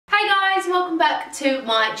and welcome back to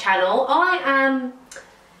my channel. I am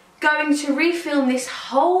going to refilm this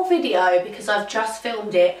whole video because I've just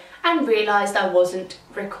filmed it and realised I wasn't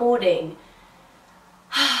recording.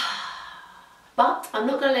 But I'm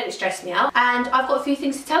not going to let it stress me out, and I've got a few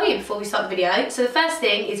things to tell you before we start the video. So the first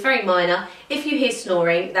thing is very minor. If you hear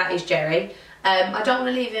snoring, that is Jerry. I don't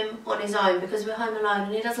want to leave him on his own because we're home alone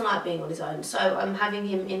and he doesn't like being on his own, so I'm having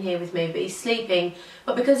him in here with me, but he's sleeping.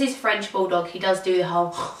 But because he's a French bulldog, he does do the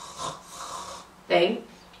whole thing.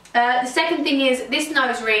 The second thing is this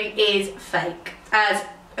nose ring is fake, as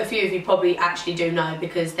a few of you probably actually do know,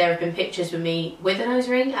 because there have been pictures with me with a nose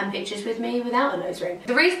ring and pictures with me without a nose ring.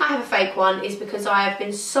 The reason I have a fake one is because I have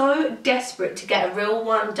been so desperate to get a real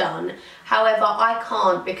one done. However, I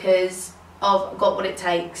can't because I've got what it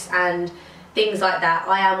takes and things like that.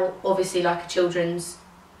 I am obviously like a children's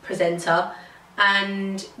presenter,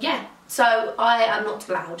 and yeah, so I am not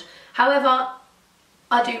allowed. However,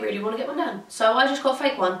 I do really want to get one done, so I just got a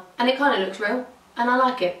fake one and it kind of looks real and I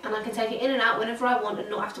like it, and I can take it in and out whenever I want and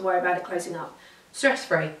not have to worry about it closing up. Stress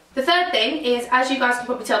free. The third thing is, as you guys can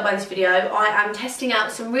probably tell by this video, I am testing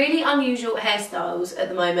out some really unusual hairstyles at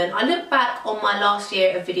the moment. I look back on my last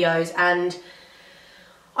year of videos and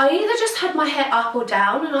I either just had my hair up or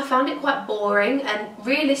down and I found it quite boring, and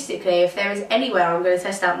realistically if there is anywhere I'm going to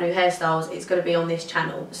test out new hairstyles, it's going to be on this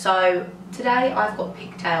channel. So today I've got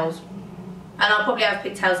pigtails, and I'll probably have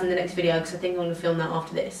pigtails in the next video because I think I'm going to film that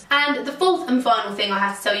after this. And the fourth and final thing I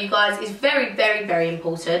have to tell you guys is very, very, very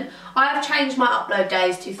important. I have changed my upload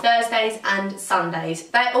days to Thursdays and Sundays.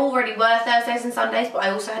 They already were Thursdays and Sundays, but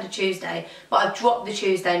I also had a Tuesday. But I've dropped the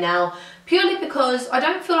Tuesday now, purely because I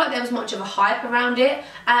don't feel like there was much of a hype around it,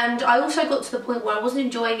 and I also got to the point where I wasn't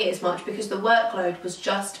enjoying it as much because the workload was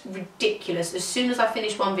just ridiculous. As soon as I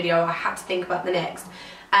finished one video, I had to think about the next.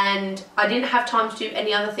 And I didn't have time to do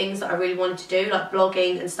any other things that I really wanted to do, like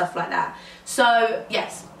blogging and stuff like that. So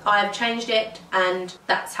yes, I've changed it and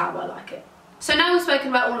that's how I like it. So now we've spoken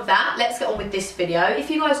about all of that, let's get on with this video. If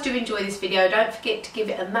you guys do enjoy this video, don't forget to give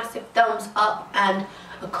it a massive thumbs up and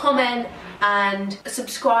a comment, and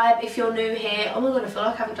subscribe if you're new here. Oh my god, I feel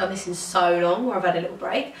like I haven't done this in so long, or I've had a little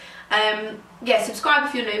break. Yeah, subscribe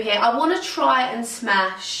if you're new here. I want to try and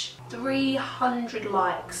smash 300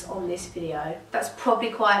 likes on this video. That's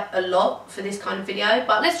probably quite a lot for this kind of video,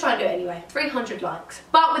 but let's try and do it anyway. 300 likes.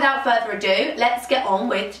 But without further ado, let's get on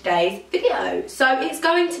with today's video. So it's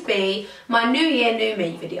going to be my New Year, New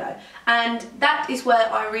Me video, and that is where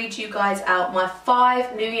I read you guys out my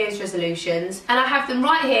 5 New Year's resolutions, and I have them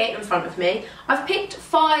right here in front of me. I've picked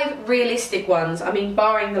 5 realistic ones, I mean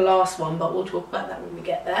barring the last one, but we'll talk about that when we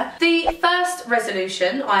get there. The first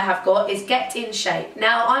resolution I have got is get in shape.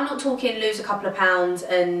 Now I'm not talking lose a couple of pounds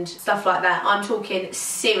and stuff like that, I'm talking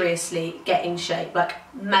seriously get in shape, like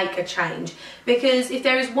make a change, because if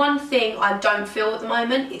there is one thing I don't feel at the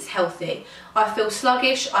moment, it's healthy. I feel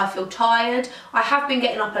sluggish, I feel tired, I have been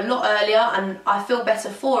getting up a lot earlier and I feel better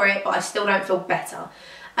for it, but I still don't feel better.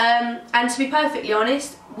 And to be perfectly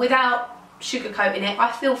honest, without sugarcoating it,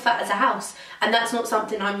 I feel fat as a house, and that's not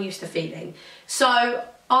something I'm used to feeling. So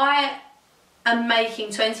I am making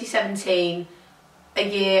 2017 a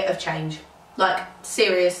year of change, like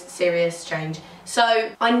serious change.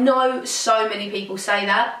 So I know so many people say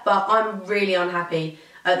that, but I'm really unhappy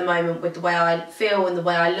at the moment with the way I feel and the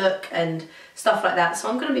way I look and stuff like that. So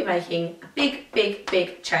I'm going to be making a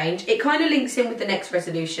big change. It kind of links in with the next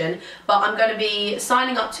resolution, but I'm going to be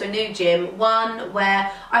signing up to a new gym, one where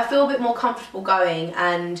I feel a bit more comfortable going,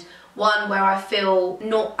 and one where I feel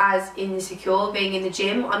not as insecure being in the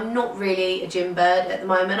gym. I'm not really a gym bird at the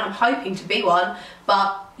moment. I'm hoping to be one,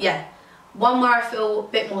 but yeah, one where I feel a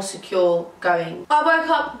bit more secure going. I woke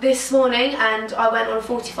up this morning and I went on a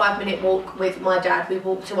 45-minute walk with my dad. We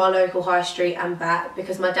walked to our local high street and back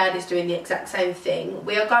because my dad is doing the exact same thing.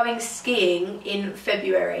 We are going skiing in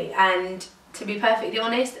February, and to be perfectly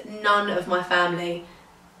honest, none of my family,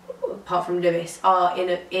 apart from Lewis, are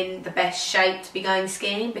in the best shape to be going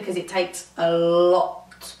skiing, because it takes a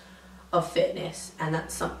lot of fitness, and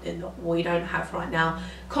that's something that we don't have right now.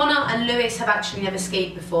 Connor and Lewis have actually never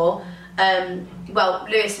skied before. Well,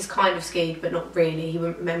 Lewis has kind of skied, but not really, he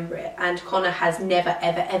wouldn't remember it, and Connor has never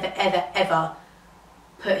ever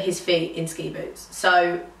put his feet in ski boots.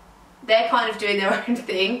 So they're kind of doing their own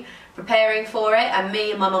thing, preparing for it, and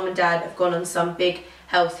me and my mum and dad have gone on some big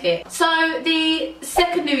health hit. So the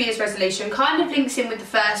second New Year's resolution kind of links in with the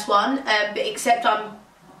first one, but except I'm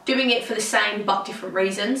doing it for the same but different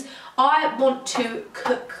reasons. I want to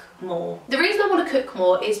cook more. The reason I want to cook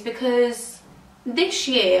more is because this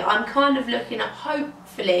year I'm kind of looking at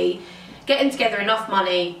hopefully getting together enough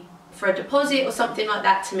money for a deposit or something like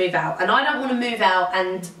that to move out. And I don't want to move out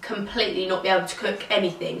and completely not be able to cook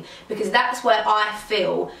anything, because that's where I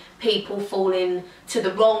feel people fall into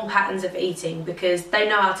the wrong patterns of eating, because they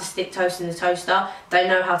know how to stick toast in the toaster, they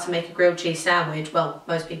know how to make a grilled cheese sandwich, well,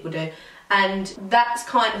 most people do. And that's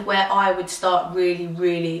kind of where I would start really,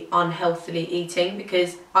 really unhealthily eating,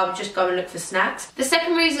 because I would just go and look for snacks. The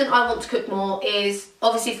second reason I want to cook more is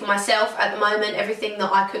obviously for myself. At the moment, everything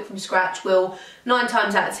that I cook from scratch will 9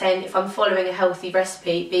 times out of 10, if I'm following a healthy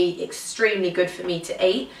recipe, be extremely good for me to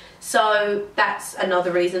eat. So that's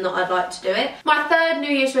another reason that I'd like to do it. My third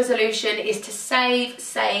New Year's resolution is to save,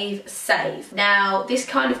 save, save. Now, this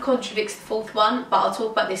kind of contradicts the fourth one, but I'll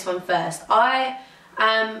talk about this one first.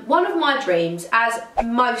 One of my dreams, as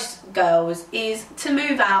most girls, is to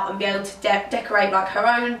move out and be able to decorate like her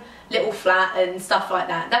own little flat and stuff like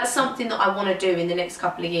that. That's something that I want to do in the next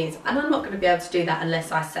couple of years, and I'm not going to be able to do that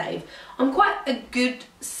unless I save. I'm quite a good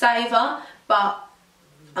saver, but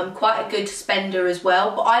I'm quite a good spender as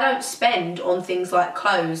well. But I don't spend on things like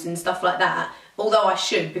clothes and stuff like that, although I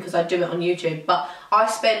should, because I do it on YouTube. But I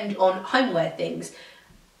spend on homeware things,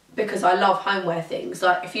 because I love homeware things.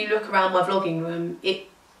 Like, if you look around my vlogging room,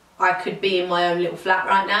 I could be in my own little flat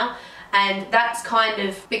right now. And that's kind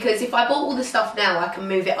of because if I bought all the stuff now, I can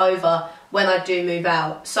move it over when I do move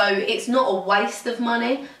out. So it's not a waste of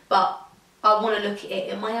money, but I want to look at it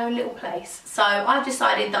in my own little place. So I've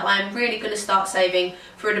decided that I'm really going to start saving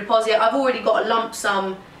for a deposit. I've already got a lump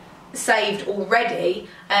sum saved already,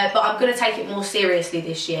 but I'm going to take it more seriously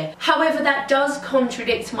this year. However, that does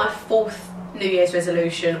contradict my fourth New Year's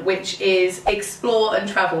resolution, which is explore and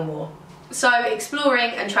travel more. So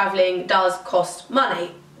exploring and travelling does cost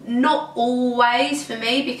money. Not always for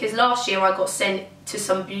me, because last year I got sent to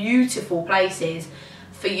some beautiful places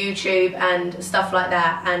for YouTube and stuff like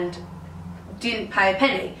that and didn't pay a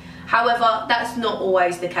penny. However, that's not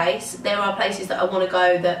always the case. There are places that I want to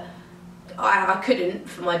go that I couldn't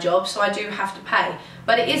for my job, so I do have to pay.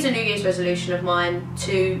 But it is a New Year's resolution of mine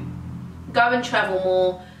to go and travel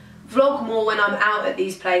more, vlog more when I'm out at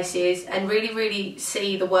these places, and really, really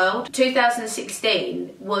see the world.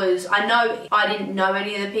 2016 was, I know I didn't know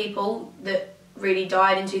any of the people that really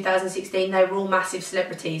died in 2016, they were all massive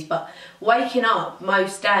celebrities, but waking up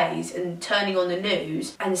most days and turning on the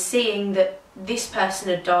news and seeing that this person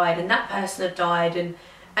had died and that person had died, and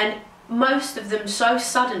most of them so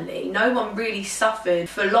suddenly, no one really suffered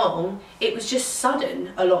for long, it was just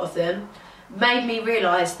sudden, a lot of them, made me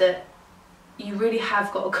realise that you really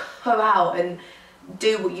have got to go out and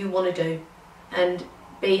do what you want to do and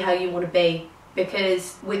be how you want to be,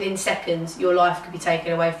 because within seconds your life could be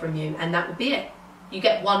taken away from you, and that would be it. You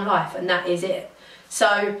get one life and that is it.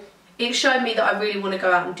 So it showed me that I really want to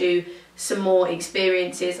go out and do some more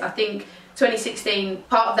experiences. I think 2016,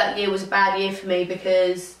 part of that year was a bad year for me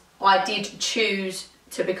because I did choose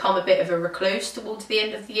to become a bit of a recluse towards the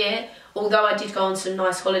end of the year. Although I did go on some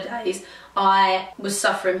nice holidays, I was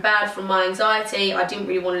suffering bad from my anxiety. I didn't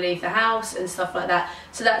really want to leave the house and stuff like that.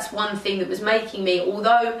 So that's one thing that was making me,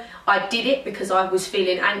 although I did it because I was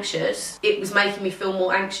feeling anxious, it was making me feel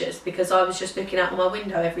more anxious because I was just looking out my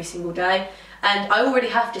window every single day. And I already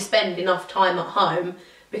have to spend enough time at home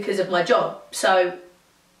because of my job. So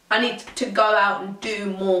I need to go out and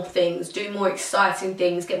do more things, do more exciting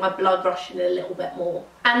things, get my blood rushing a little bit more.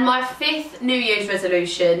 And my fifth New Year's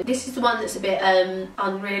resolution, this is the one that's a bit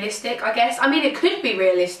unrealistic, I guess. I mean, it could be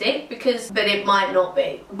realistic, but it might not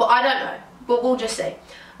be. But I don't know, but we'll just see.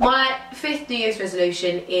 My fifth New Year's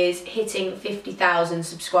resolution is hitting 50,000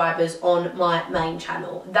 subscribers on my main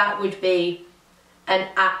channel. That would be an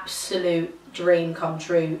absolute dream come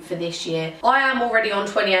true for this year. I am already on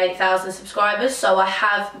 28,000 subscribers, so I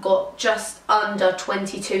have got just under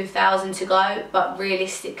 22,000 to go, but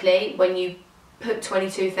realistically, when you put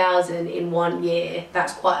 22,000 in 1 year,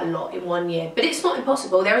 that's quite a lot in 1 year. But it's not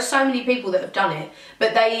impossible. There are so many people that have done it,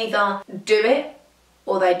 but they either do it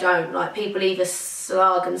or they don't. Like, people either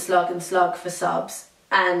slug and slug and slug for subs,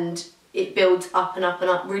 and it builds up and up and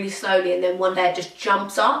up really slowly, and then one day it just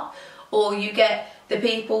jumps up, or you get the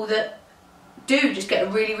people that do just get a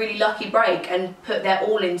really, really lucky break and put their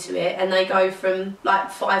all into it, and they go from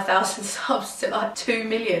like 5,000 subs to like 2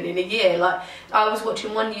 million in a year. Like, I was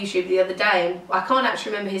watching one YouTuber the other day, and I can't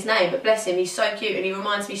actually remember his name, but bless him, he's so cute and he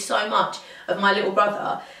reminds me so much of my little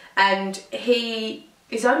brother, and he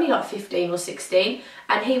is only like 15 or 16,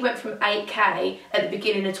 and he went from 8k at the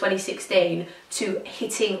beginning of 2016 to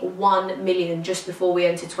hitting 1 million just before we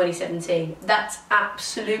entered 2017. That's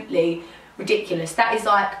absolutely ridiculous. That is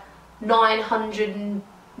like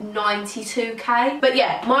 992k. But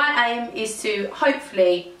yeah, my aim is to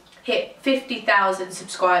hopefully hit 50,000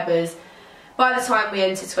 subscribers by the time we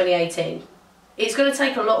enter 2018. It's going to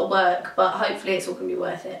take a lot of work, but hopefully it's all going to be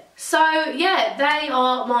worth it. So yeah, they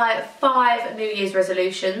are my 5 New Year's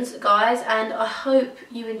resolutions, guys, and I hope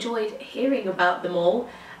you enjoyed hearing about them all.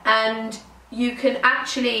 And you can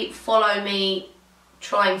actually follow me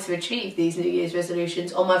trying to achieve these New Year's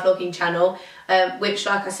resolutions on my vlogging channel, which,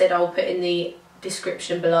 like I said, I'll put in the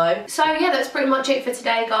description below. So yeah, that's pretty much it for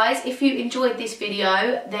today, guys. If you enjoyed this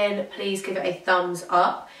video, then please give it a thumbs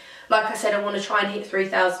up. Like I said, I want to try and hit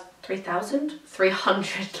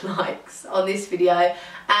 300 likes on this video.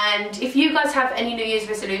 And if you guys have any New Year's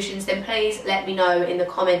resolutions, then please let me know in the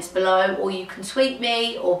comments below, or you can tweet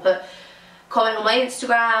me or comment on my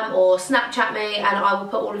Instagram or Snapchat me, and I will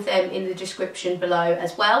put all of them in the description below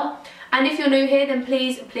as well. And if you're new here, then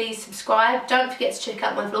please subscribe. Don't forget to check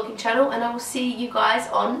out my vlogging channel, and I will see you guys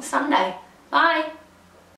on Sunday. Bye!